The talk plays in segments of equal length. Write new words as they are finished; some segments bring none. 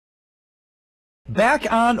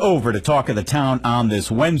back on over to Talk of the Town on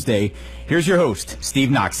this Wednesday. Here's your host, Steve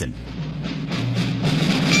Noxon.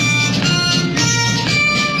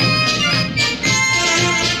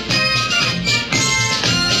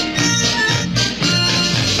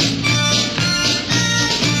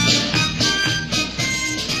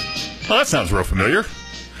 Well, that sounds real familiar.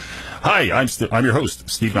 Hi, I'm your host,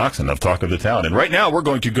 Steve Noxon of Talk of the Town. And right now we're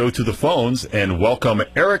going to go to the phones and welcome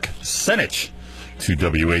Eric Senich to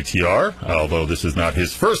WATR, although this is not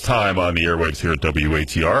his first time on the airwaves here at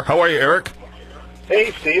WATR. How are you, Eric?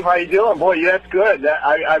 Hey, Steve. How you doing? Boy, yeah, that's good.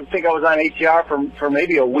 I think I was on ATR for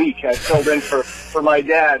maybe a week. I filled in for my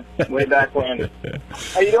dad way back when.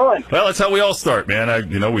 How you doing? Well, that's how we all start, man.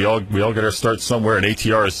 We all get our start somewhere, and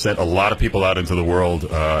ATR has sent a lot of people out into the world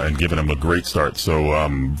and given them a great start. So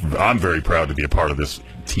I'm very proud to be a part of this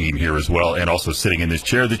team here as well, and also sitting in this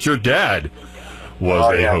chair that your dad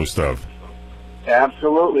was a host of.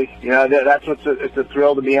 Absolutely. Yeah, that's it's a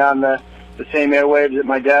thrill to be on the same airwaves that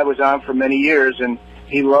my dad was on for many years, and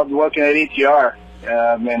he loved working at ATR.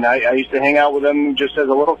 And I used to hang out with him just as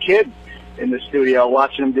a little kid in the studio,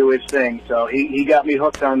 watching him do his thing. So he got me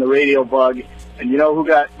hooked on the radio bug. And you know who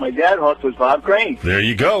got my dad hooked was Bob Crane. There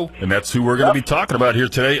you go. And that's who we're going to be talking about here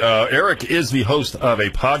today. Eric is the host of a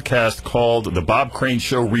podcast called The Bob Crane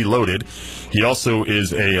Show Reloaded. He also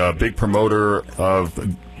is a big promoter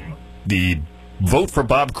of the Vote for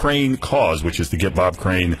Bob Crane cause, which is to get Bob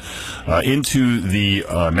Crane into the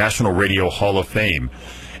National Radio Hall of Fame.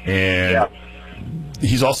 And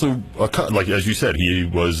he's also, like as you said, he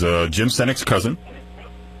was Jim Senich's cousin,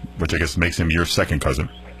 which I guess makes him your second cousin.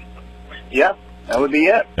 Yeah, that would be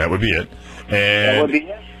it. That would be it. And that would be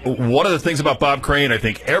it. One of the things about Bob Crane, I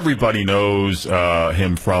think everybody knows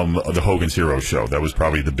him from the Hogan's Heroes show. That was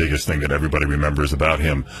probably the biggest thing that everybody remembers about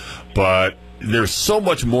him. But there's so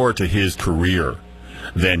much more to his career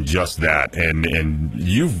than just that, and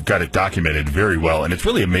you've got it documented very well, and it's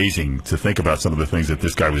really amazing to think about some of the things that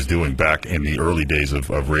this guy was doing back in the early days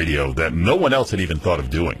of radio that no one else had even thought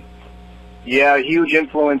of doing. Yeah, huge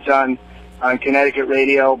influence on Connecticut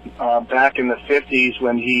radio back in the 50s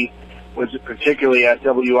when he was particularly at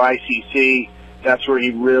WICC. That's where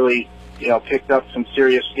he really picked up some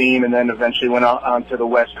serious steam, and then eventually went on to the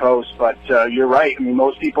West Coast. But you're right. I mean,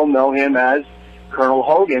 most people know him as Colonel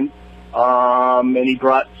Hogan, and he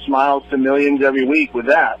brought smiles to millions every week with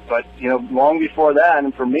that. But, long before that,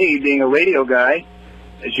 and for me, being a radio guy,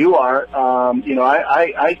 as you are,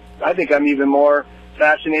 I think I'm even more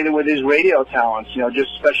fascinated with his radio talents,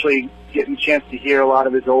 just especially getting a chance to hear a lot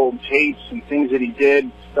of his old tapes and things that he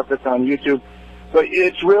did, stuff that's on YouTube. But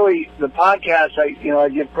it's really the podcast. I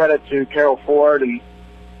give credit to Carol Ford, and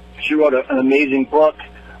she wrote an amazing book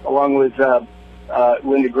along with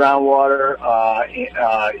Linda Groundwater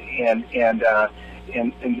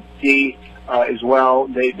and Dee as well.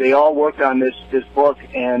 They all worked on this book,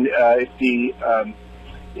 and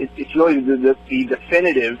it's really the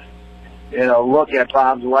definitive look at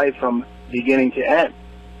Bob's life from beginning to end.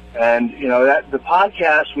 And, that the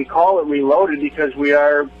podcast, we call it Reloaded because we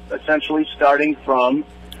are essentially starting from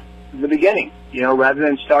the beginning, rather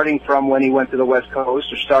than starting from when he went to the West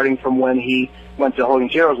Coast or starting from when he went to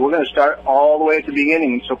Hogan's Heroes. We're going to start all the way at the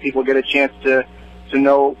beginning so people get a chance to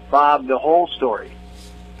know Bob, the whole story.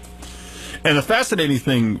 And the fascinating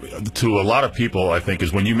thing to a lot of people, I think,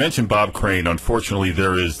 is when you mention Bob Crane, unfortunately,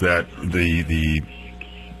 there is that the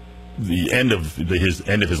end of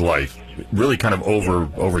his life really kind of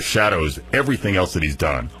overshadows everything else that he's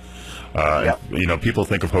done. People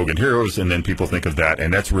think of Hogan Heroes, and then people think of that,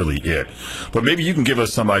 and that's really it. But maybe you can give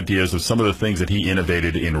us some ideas of some of the things that he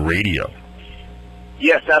innovated in radio.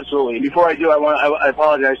 Yes, absolutely. Before I do, I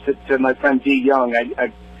apologize to my friend Dee Young.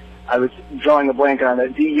 I was drawing a blank on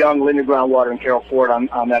it. Dee Young, Linda Groundwater, and Carol Ford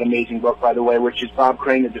on that amazing book, by the way, which is Bob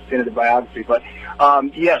Crane, the Definitive Biography. But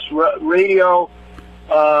yes, radio.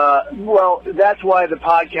 Well, that's why the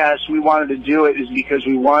podcast, we wanted to do it, is because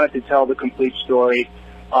we wanted to tell the complete story.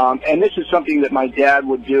 And this is something that my dad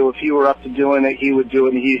would do. If he were up to doing it, he would do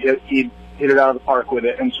it, and he'd hit it out of the park with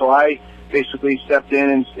it. And so I basically stepped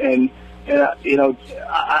in and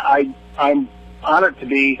I'm honored to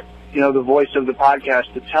be, the voice of the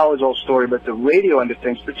podcast to tell his whole story. But the radio end of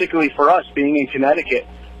things, particularly for us being in Connecticut,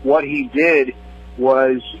 what he did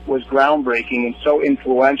was groundbreaking and so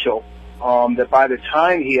influential. That by the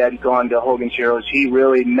time he had gone to Hogan's Heroes, he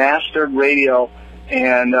really mastered radio,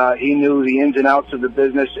 and he knew the ins and outs of the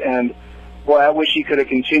business. And boy, I wish he could have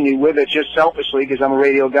continued with it, just selfishly, because I'm a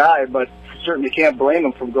radio guy. But certainly can't blame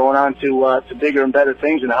him for going on to bigger and better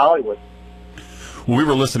things in Hollywood. we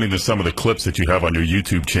were listening to some of the clips that you have on your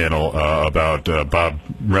YouTube channel about Bob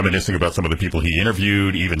reminiscing about some of the people he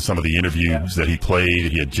interviewed, even some of the interviews that he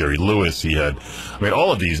played. He had Jerry Lewis. He had, I mean,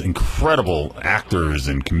 all of these incredible actors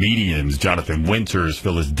and comedians, Jonathan Winters,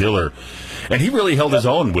 Phyllis Diller, and he really held his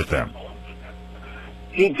own with them.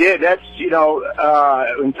 He did. That's,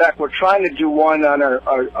 in fact, we're trying to do one on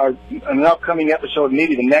an upcoming episode,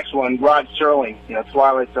 maybe the next one, Rod Serling,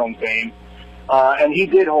 Twilight Zone fame. And he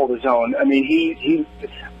did hold his own. I mean,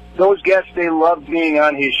 those guests, they loved being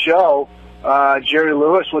on his show. Jerry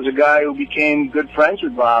Lewis was a guy who became good friends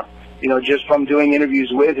with Bob, just from doing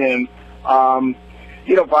interviews with him. Bob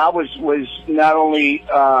was not only,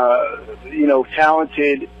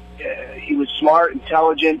 talented, he was smart,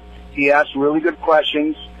 intelligent. He asked really good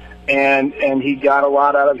questions, and he got a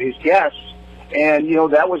lot out of his guests. And,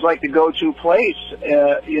 that was like the go-to place,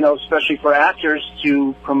 especially for actors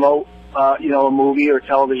to promote, a movie or a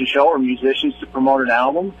television show, or musicians to promote an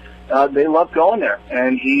album. They loved going there,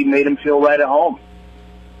 and he made them feel right at home.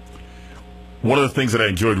 One of the things that I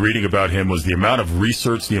enjoyed reading about him was the amount of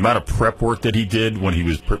research, the amount of prep work that he did when he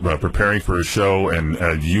was preparing for a show.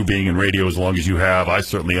 And you being in radio as long as you have, I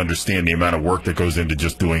certainly understand the amount of work that goes into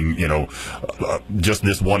just doing, just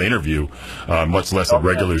this one interview, much less a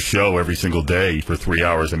regular show every single day for 3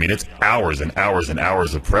 hours. I mean, it's hours and hours and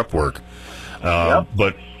hours of prep work.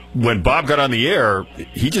 But when Bob got on the air,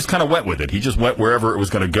 he just kind of went with it. He just went wherever it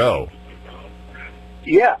was going to go.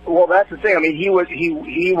 Yeah, well, that's the thing. I mean, he was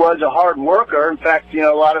a hard worker. In fact,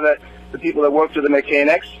 a lot of the people that worked with the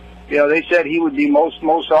mechanics, they said he would be most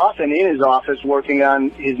often in his office working on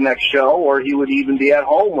his next show, or he would even be at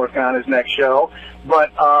home working on his next show. But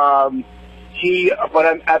at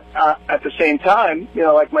the same time,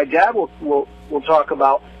 like my dad will talk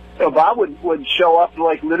about, Bob would show up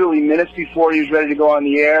like literally minutes before he was ready to go on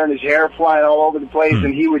the air, and his hair flying all over the place,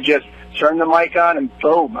 and he would just turn the mic on and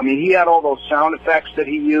boom. I mean, he had all those sound effects that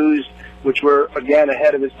he used, which were, again,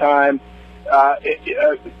 ahead of his time.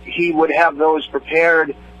 He would have those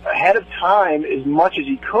prepared ahead of time as much as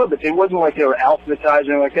he could, but it wasn't like they were alphabetized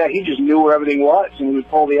or anything like that. He just knew where everything was, and he would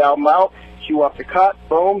pull the album out, cue up the cut,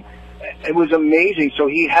 boom. It was amazing. So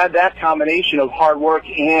he had that combination of hard work,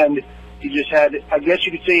 and he just had, I guess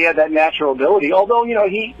you could say he had that natural ability. Although,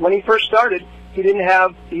 when he first started, he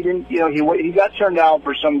got turned down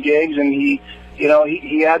for some gigs, and he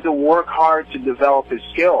had to work hard to develop his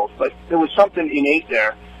skills. But there was something innate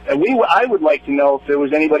there. And I would like to know if there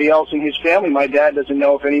was anybody else in his family. My dad doesn't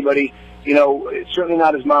know if anybody, certainly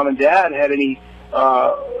not his mom and dad, had any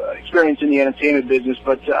experience in the entertainment business.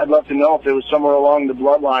 But I'd love to know if there was somewhere along the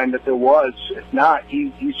bloodline that there was. If not,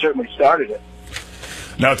 he certainly started it.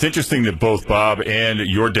 Now, it's interesting that both Bob and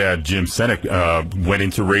your dad, Jim Senich, went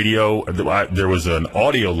into radio. There was an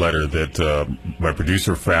audio letter that my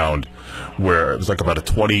producer found where it was like about a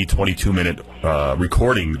 22-minute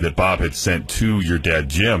recording that Bob had sent to your dad,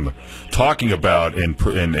 Jim, talking about and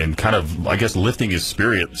kind of, I guess, lifting his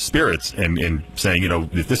spirits and saying,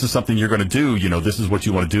 if this is something you're going to do, this is what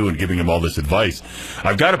you want to do, and giving him all this advice.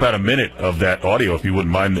 I've got about a minute of that audio, if you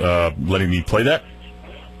wouldn't mind letting me play that.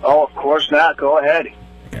 Oh, of course not. Go ahead.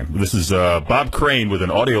 This is Bob Crane with an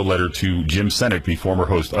audio letter to Jim Senich, the former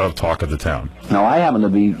host of Talk of the Town. Now, I happen to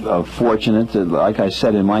be fortunate that, like I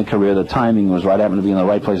said, in my career, the timing was right. I happened to be in the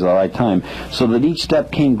right place at the right time, so that each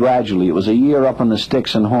step came gradually. It was a year up in the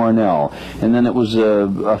sticks in Hornell, and then it was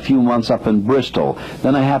a few months up in Bristol.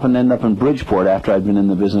 Then I happened to end up in Bridgeport after I'd been in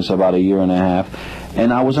the business about a year and a half.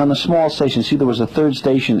 And I was on a small station. See, there was a third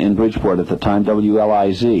station in Bridgeport at the time,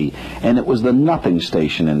 WLIZ, and it was the nothing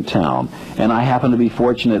station in town. And I happened to be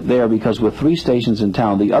fortunate there because with 3 stations in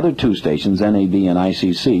town, the other 2 stations, NAB and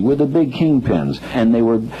ICC, were the big kingpins, and they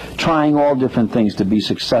were trying all different things to be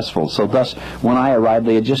successful. So thus, when I arrived,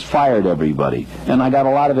 they had just fired everybody. And I got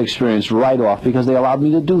a lot of experience right off because they allowed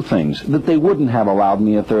me to do things that they wouldn't have allowed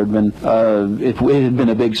me if there had been, it had been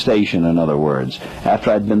a big station, in other words.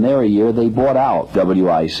 After I'd been there a year, they bought out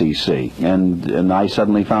WICC, and I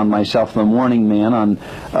suddenly found myself the morning man on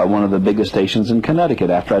one of the biggest stations in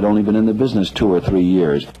Connecticut after I'd only been in the business 2 or 3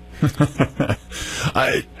 years.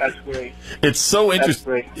 That's great. It's so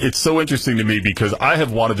interesting. It's so interesting to me because I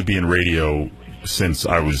have wanted to be in radio since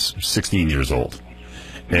I was 16 years old,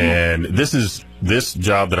 and this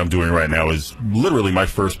job that I'm doing right now is literally my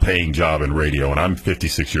first paying job in radio, and I'm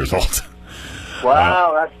 56 years old.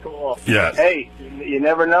 Wow, that's cool. Yeah. Hey, you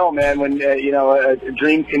never know, man. When a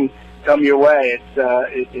dream can come your way,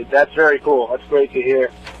 that's very cool. That's great to hear.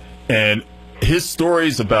 And his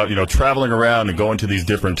stories about, traveling around and going to these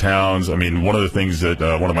different towns. I mean, one of the things that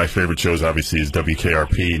one of my favorite shows, obviously, is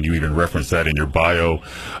WKRP, and you even referenced that in your bio.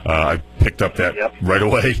 I picked up that right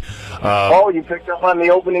away. You picked up on the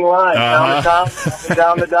opening line.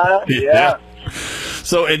 Down the dial? Yeah.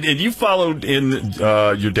 So, and you followed in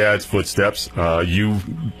your dad's footsteps. You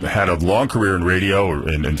had a long career in radio,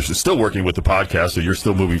 and still working with the podcast, so you're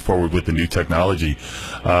still moving forward with the new technology.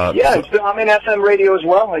 I'm in FM radio as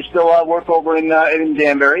well. I still work over in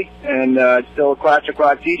Danbury, and still a classic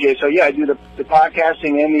rock DJ. So, I do the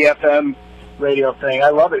podcasting and the FM radio thing. I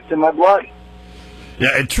love it. It's in my blood. Yeah,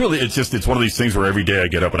 it's one of these things where every day I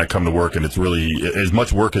get up and I come to work, and it's really, as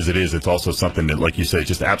much work as it is, it's also something that, like you say,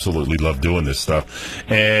 just absolutely love doing this stuff.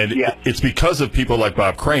 And it's because of people like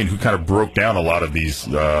Bob Crane who kind of broke down a lot of these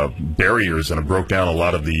barriers and broke down a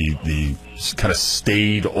lot of the kind of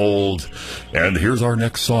staid old, and here's our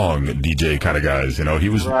next song DJ kind of guys.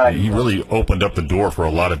 He really opened up the door for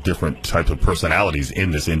a lot of different types of personalities in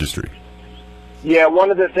this industry. Yeah, one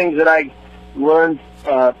of the things that I learned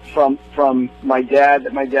from my dad,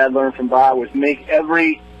 that my dad learned from Bob, was make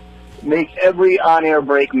every on-air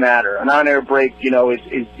break matter. An on-air break,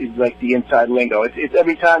 is like the inside lingo. It's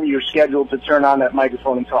every time you're scheduled to turn on that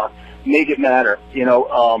microphone and talk, make it matter.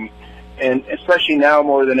 And especially now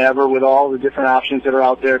more than ever, with all the different options that are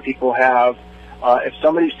out there, people have. If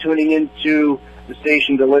somebody's tuning into the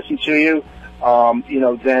station to listen to you,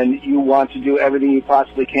 then you want to do everything you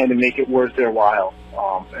possibly can to make it worth their while.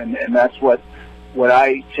 And that's what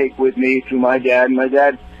I take with me through my dad. And my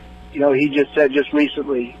dad, he just said just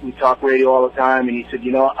recently, we talk radio all the time, and he said,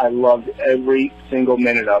 I loved every single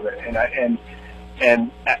minute of it.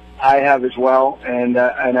 And I have as well. And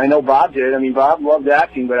I know Bob did. I mean, Bob loved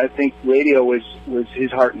acting, but I think radio was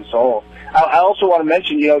his heart and soul. I also want to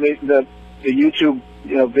mention, the YouTube,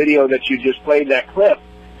 video that you just played, that clip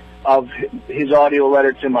of his audio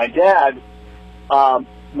letter to my dad.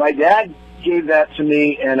 My dad gave that to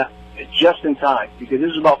me, and just in time, because this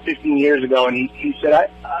was about 15 years ago, and he said,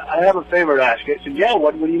 I have a favor to ask you. I said, yeah,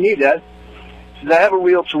 what do you need, Dad? He said, I have a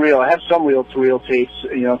reel-to-reel. I have some reel-to-reel tapes.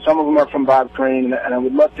 Some of them are from Bob Crane, and I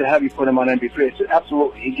would love to have you put them on MP3. I said,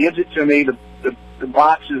 absolutely. He gives it to me. The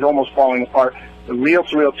box is almost falling apart. The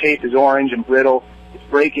reel-to-reel tape is orange and brittle. It's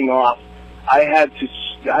breaking off. I had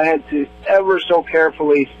to ever so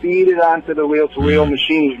carefully feed it onto the reel-to-reel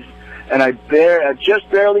machine, and I just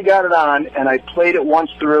barely got it on, and I played it once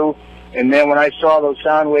through, and then when I saw those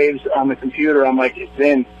sound waves on the computer, I'm like, it's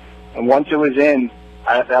in. And once it was in,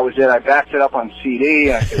 that was it. I backed it up on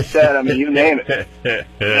CD, on cassette, I mean, you name it.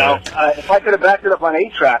 If I could have backed it up on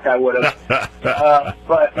 8-track, I would have.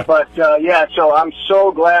 So I'm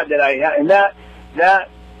so glad that I had, and that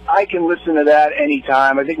I can listen to that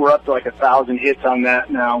anytime. I think we're up to like 1,000 hits on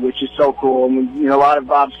that now, which is so cool. And a lot of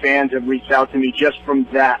Bob's fans have reached out to me just from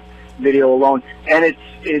that video alone, and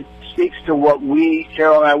it speaks to what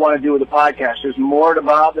Carol and I want to do with the podcast. There's more to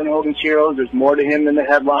Bob than Hogan's Heroes. There's more to him than the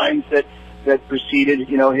headlines that preceded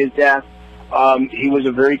his death. He was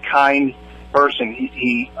a very kind person.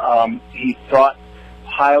 He thought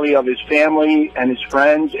highly of his family and his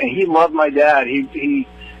friends, and he loved my dad. He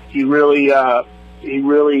really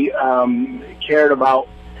cared about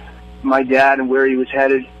my dad and where he was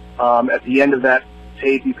headed. At the end of that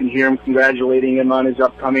tape, you can hear him congratulating him on his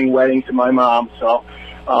upcoming wedding to my mom. So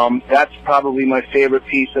that's probably my favorite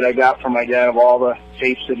piece that I got from my dad of all the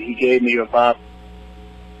tapes that he gave me of Bob.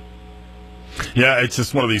 Yeah, it's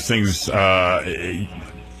just one of these things.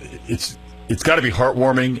 It's got to be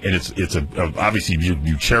heartwarming, and it's obviously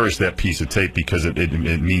you cherish that piece of tape because it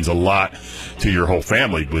means a lot to your whole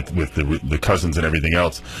family with the cousins and everything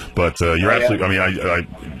else. But you're absolutely. I mean, I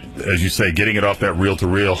as you say, getting it off that reel to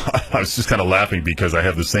reel. I was just kind of laughing because I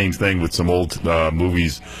have the same thing with some old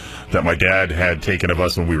movies that my dad had taken of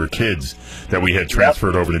us when we were kids that we had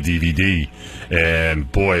transferred over to DVD. And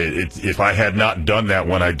boy, if I had not done that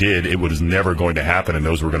when I did, it was never going to happen, and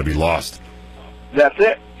those were going to be lost. That's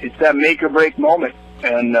it. It's that make or break moment.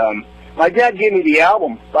 And my dad gave me the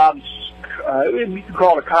album, Bob's, you could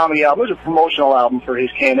call it a comedy album. It was a promotional album for his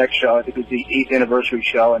KNX show. I think it was the 8th anniversary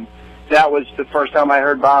show. And that was the first time I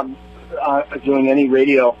heard Bob doing any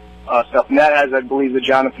radio stuff. And that has, I believe, the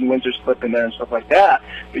Jonathan Winters clip in there and stuff like that.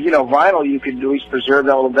 But, vinyl, you could at least preserve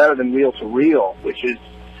that a little better than reel to reel, which is,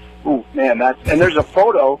 ooh, man, and there's a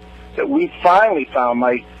photo that we finally found.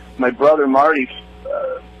 My brother Marty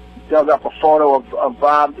dug up a photo of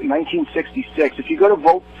Bob in 1966. If you go to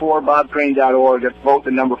vote4bobcrane.org, that's vote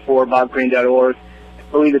the number 4 bobcrane.org.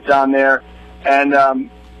 I believe it's on there. And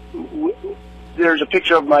there's a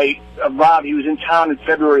picture of Bob. He was in town in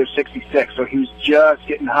February of '66, so he was just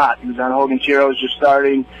getting hot. He was on Hogan's Heroes, just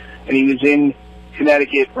starting, and he was in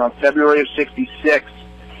Connecticut around February of '66,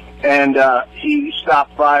 and he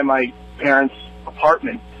stopped by my parents'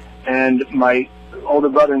 apartment, and my older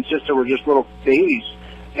brother and sister were just little babies,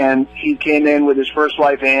 and he came in with his first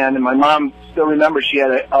wife Ann, and my mom still remembers she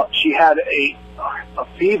had a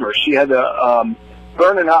fever. She had a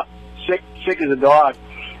burning up, sick as a dog,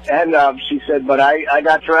 and she said, but I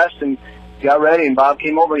got dressed and got ready, and Bob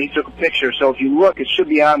came over and he took a picture. So if you look, it should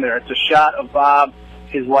be on there. It's a shot of Bob,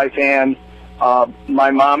 his wife Ann,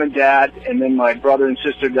 my mom and dad, and then my brother and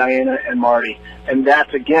sister Diana and Marty. And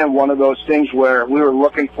that's, again, one of those things where we were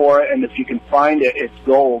looking for it, and if you can find it, it's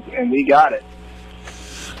gold, and we got it.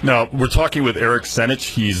 Now, we're talking with Eric Senich.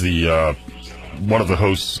 He's the one of the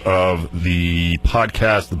hosts of the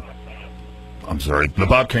podcast, The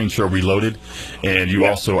Bob Crane Show Reloaded, and you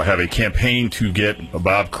also have a campaign to get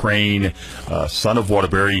Bob Crane, son of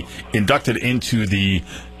Waterbury, inducted into the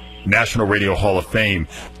National Radio Hall of Fame.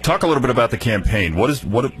 Talk a little bit about the campaign.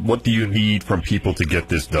 What do you need from people to get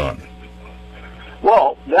this done?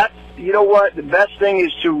 Well, you know what? The best thing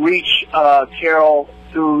is to reach Carol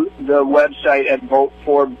through the website at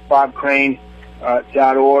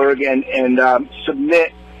voteforbobcrane.org and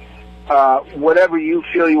submit whatever you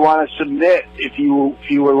feel you want to submit. If you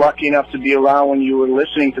were lucky enough to be around when you were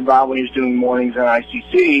listening to Bob when he was doing mornings on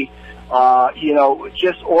ICC, or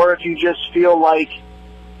if you just feel like,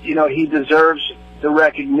 he deserves the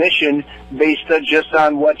recognition based just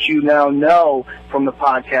on what you now know from the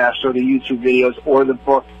podcast or the YouTube videos or the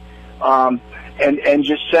book, and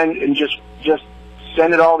just send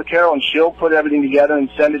it all to Carol, and she'll put everything together and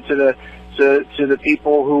send it to the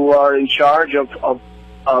people who are in charge of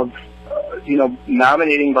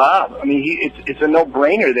nominating Bob. I mean, it's a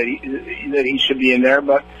no-brainer that he should be in there,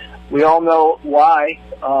 but we all know why.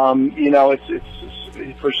 It's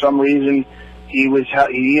for some reason he is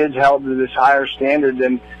held to this higher standard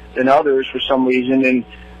than others for some reason, and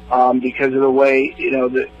because of the way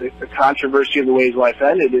the controversy of the way his life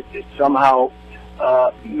ended, it somehow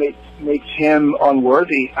makes him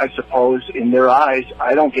unworthy, I suppose, in their eyes.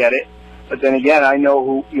 I don't get it. But then again, I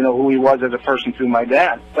know who he was as a person through my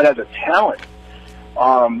dad. But as a talent,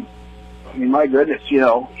 my goodness, he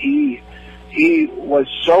was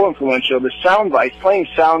so influential. The sound bites, playing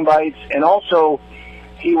sound bites, and also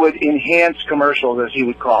he would enhance commercials, as he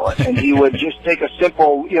would call it, and he would just take a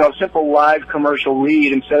simple live commercial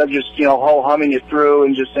read instead of just ho humming it through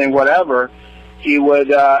and just saying whatever.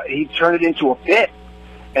 He'd turn it into a bit,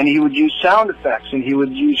 and he would use sound effects, and he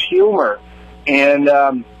would use humor, and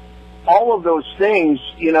all of those things,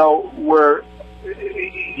 he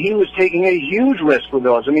was taking a huge risk with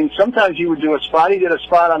those. I mean, sometimes he would do a spot. He did a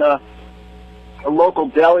spot on a local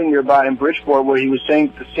deli nearby in Bridgeport where he was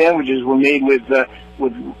saying the sandwiches were made with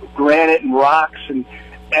granite and rocks, and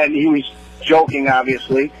he was joking,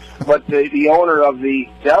 obviously. But the owner of the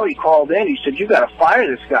deli called in. He said, "You got to fire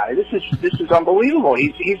this guy. This is unbelievable.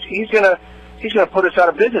 He's gonna put us out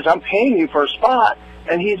of business. I'm paying you for a spot,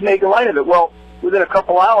 and he's making light of it." Well, within a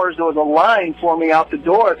couple hours, there was a line forming out the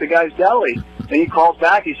door at the guy's deli, and he calls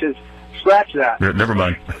back. He says, "Scratch that. Never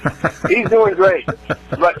mind." He's doing great.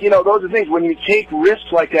 But those are things when you take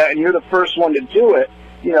risks like that, and you're the first one to do it.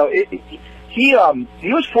 He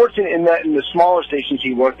was fortunate in that in the smaller stations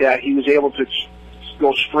he worked at, he was able to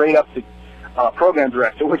go straight up to program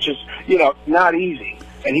director, which is not easy,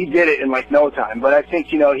 and he did it in like no time. But I think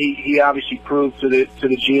he obviously proved to the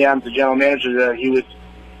GM, the general manager, that he was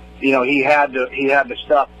he had the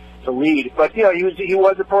stuff to lead. But he was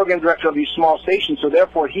the program director of these small stations, so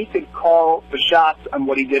therefore he could call the shots on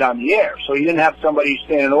what he did on the air. So he didn't have somebody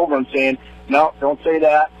standing over him saying, "No, don't say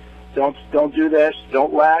that. Don't do this.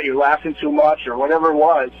 Don't laugh. You're laughing too much," or whatever it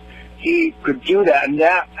was. He could do that, and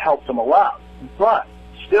that helped him a lot. But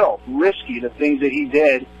still risky, the things that he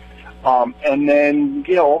did. And then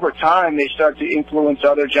over time they start to influence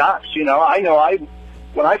other jocks.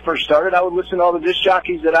 When I first started, I would listen to all the disc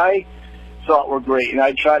jockeys that I thought were great, and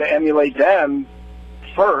I'd try to emulate them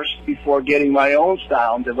first before getting my own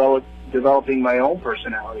style and developing my own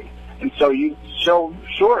personality. And so you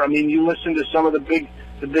listen to some of the big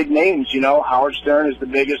names. Howard Stern is the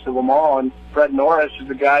biggest of them all, and Fred Norris is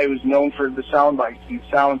the guy who's known for the sound bites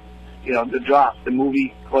and the drops, the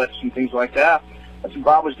movie clips and things like that. That's what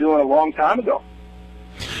Bob was doing a long time ago.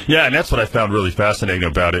 Yeah, and that's what I found really fascinating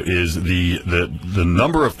about it is the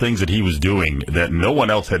number of things that he was doing that no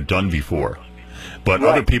one else had done before. But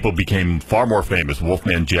other people became far more famous,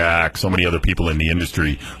 Wolfman Jack, so many other people in the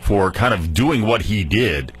industry, for kind of doing what he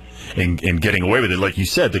did and getting away with it. Like you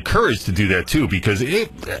said, the courage to do that, too, because he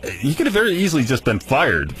could have very easily just been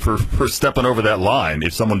fired for stepping over that line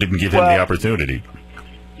if someone didn't give him the opportunity.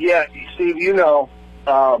 Yeah, Steve,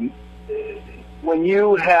 when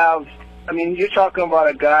you have, I mean, you're talking about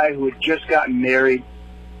a guy who had just gotten married.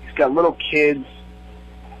 He's got little kids.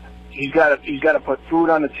 He's got to put food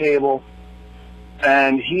on the table,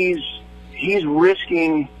 and he's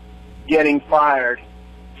risking getting fired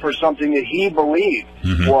for something that he believed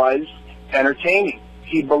was entertaining.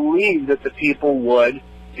 He believed that the people would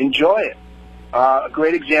enjoy it. A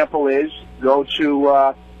great example is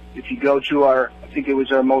if you go to our, I think it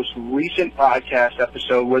was our most recent podcast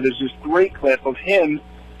episode, where there's this great clip of him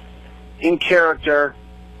in character,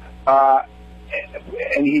 and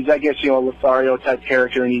he's, I guess, a Lothario type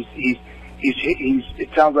character, and he's it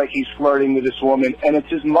sounds like he's flirting with this woman, and it's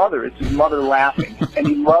his mother. It's his mother laughing, and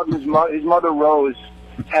he loved his mother. His mother Rose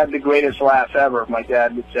had the greatest laugh ever, my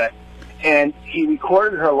dad would say, and he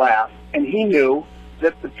recorded her laugh, and he knew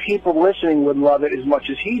that the people listening would love it as much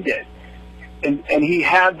as he did. And he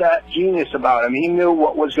had that genius about him. He knew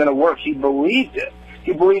what was going to work. He believed it.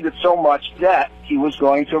 He believed it so much that he was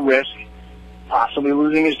going to risk possibly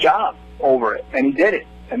losing his job over it. And he did it.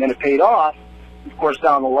 And then it paid off. Of course,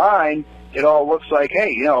 down the line, it all looks like,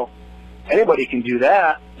 hey, anybody can do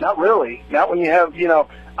that. Not really. Not when you have,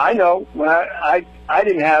 I know when I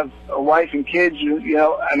didn't have a wife and kids,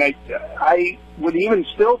 and I would even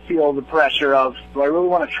still feel the pressure of, do I really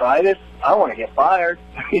want to try this? I don't want to get fired,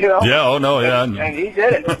 Yeah, oh no, yeah. And he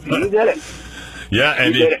did it. He did it. Yeah,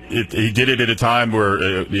 and he did it at a time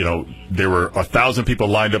where, there were 1,000 people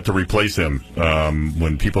lined up to replace him.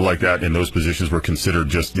 When people like that in those positions were considered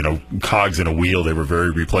just, cogs in a wheel, they were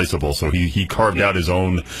very replaceable. So he carved out his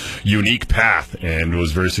own unique path and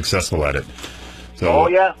was very successful at it. So, oh,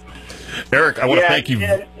 yeah. Eric, I want to thank you.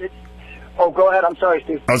 Go ahead. I'm sorry,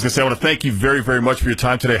 Steve. I was going to say, I want to thank you very, very much for your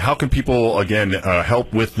time today. How can people, again,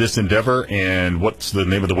 help with this endeavor, and what's the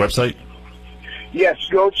name of the website? Yes,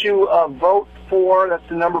 go to vote for, that's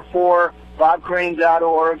the number 4,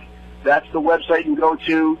 bobcrane.org. That's the website you can go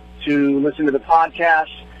to listen to the podcast,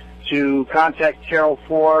 to contact Carol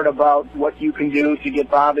Ford about what you can do to get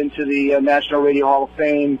Bob into the National Radio Hall of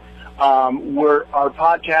Fame. Our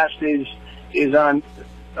podcast is on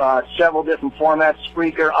several different formats: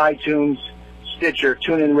 Spreaker, iTunes, Stitcher,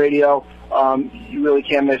 TuneIn Radio. You really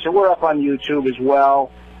can't miss it. We're up on YouTube as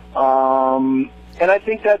well. And I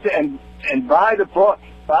think that's it. And buy the book,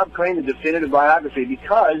 Bob Crane, The Definitive Biography,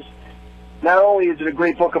 because not only is it a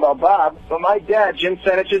great book about Bob, but my dad, Jim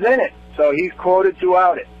Senich, is in it. So he's quoted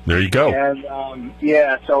throughout it. There you go. And,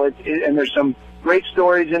 so and there's some great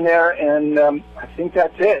stories in there, and I think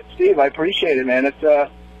that's it. Steve, I appreciate it, man. It's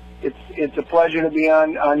a pleasure to be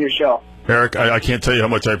on your show. Eric, I can't tell you how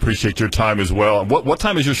much I appreciate your time as well. What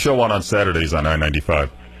time is your show on Saturdays on I-95?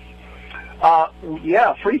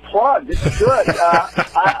 Free plug. This is good.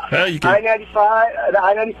 I-95,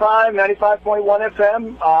 95.1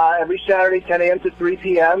 FM, every Saturday, 10 a.m. to 3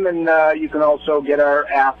 p.m., and you can also get our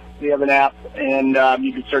app. We have an app, and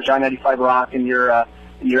you can search I-95 Rock in your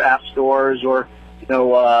app stores or,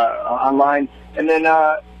 online. And then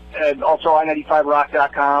also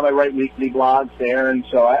I95rock.com. I write weekly blogs there, and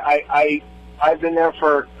so I've been there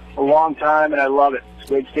for a long time, and I love it. It's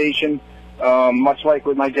a great station. Much like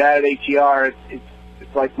with my dad at ATR,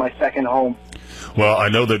 it's like my second home. Well, I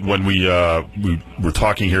know that when we were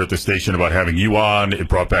talking here at the station about having you on, it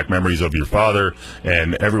brought back memories of your father,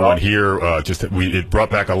 and everyone here it brought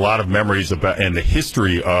back a lot of memories about and the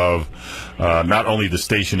history of not only the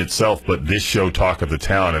station itself, but this show, Talk of the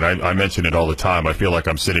Town. And I mention it all the time. I feel like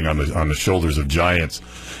I'm sitting on the shoulders of giants,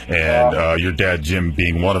 and your dad Jim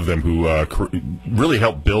being one of them, who really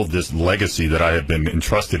helped build this legacy that I have been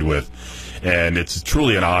entrusted with. And it's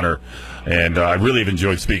truly an honor. And I really have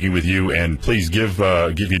enjoyed speaking with you. And please give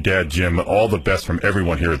your dad, Jim, all the best from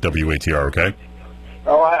everyone here at WATR, okay?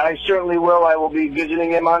 Oh, I certainly will. I will be visiting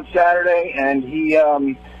him on Saturday, and he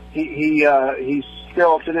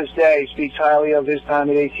still, to this day, speaks highly of his time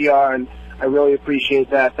at ATR, and I really appreciate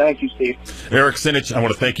that. Thank you, Steve. Eric Senich, I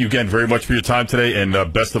want to thank you again very much for your time today, and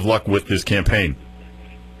best of luck with this campaign.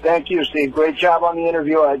 Thank you, Steve. Great job on the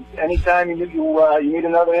interview. Anytime you need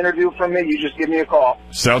another interview from me, you just give me a call.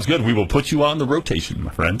 Sounds good. We will put you on the rotation, my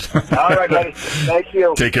friend. All right, buddy. Thank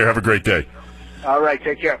you. Take care. Have a great day. All right.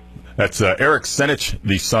 Take care. That's Eric Senich,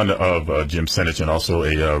 the son of Jim Senich, and also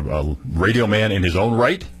a radio man in his own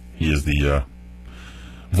right. He is the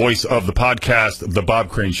voice of the podcast, The Bob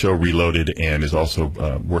Crane Show Reloaded, and is also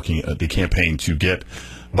working the campaign to get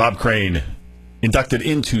Bob Crane inducted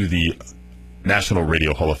into the National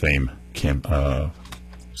Radio Hall of Fame.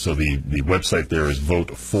 So the website there is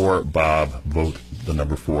Vote for Bob, vote the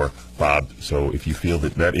number 4 Bob. So if you feel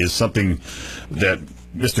that is something that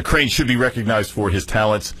Mr. Crane should be recognized for his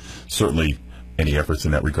talents, certainly Any efforts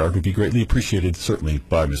in that regard would be greatly appreciated, certainly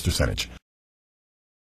by Mr. Senich.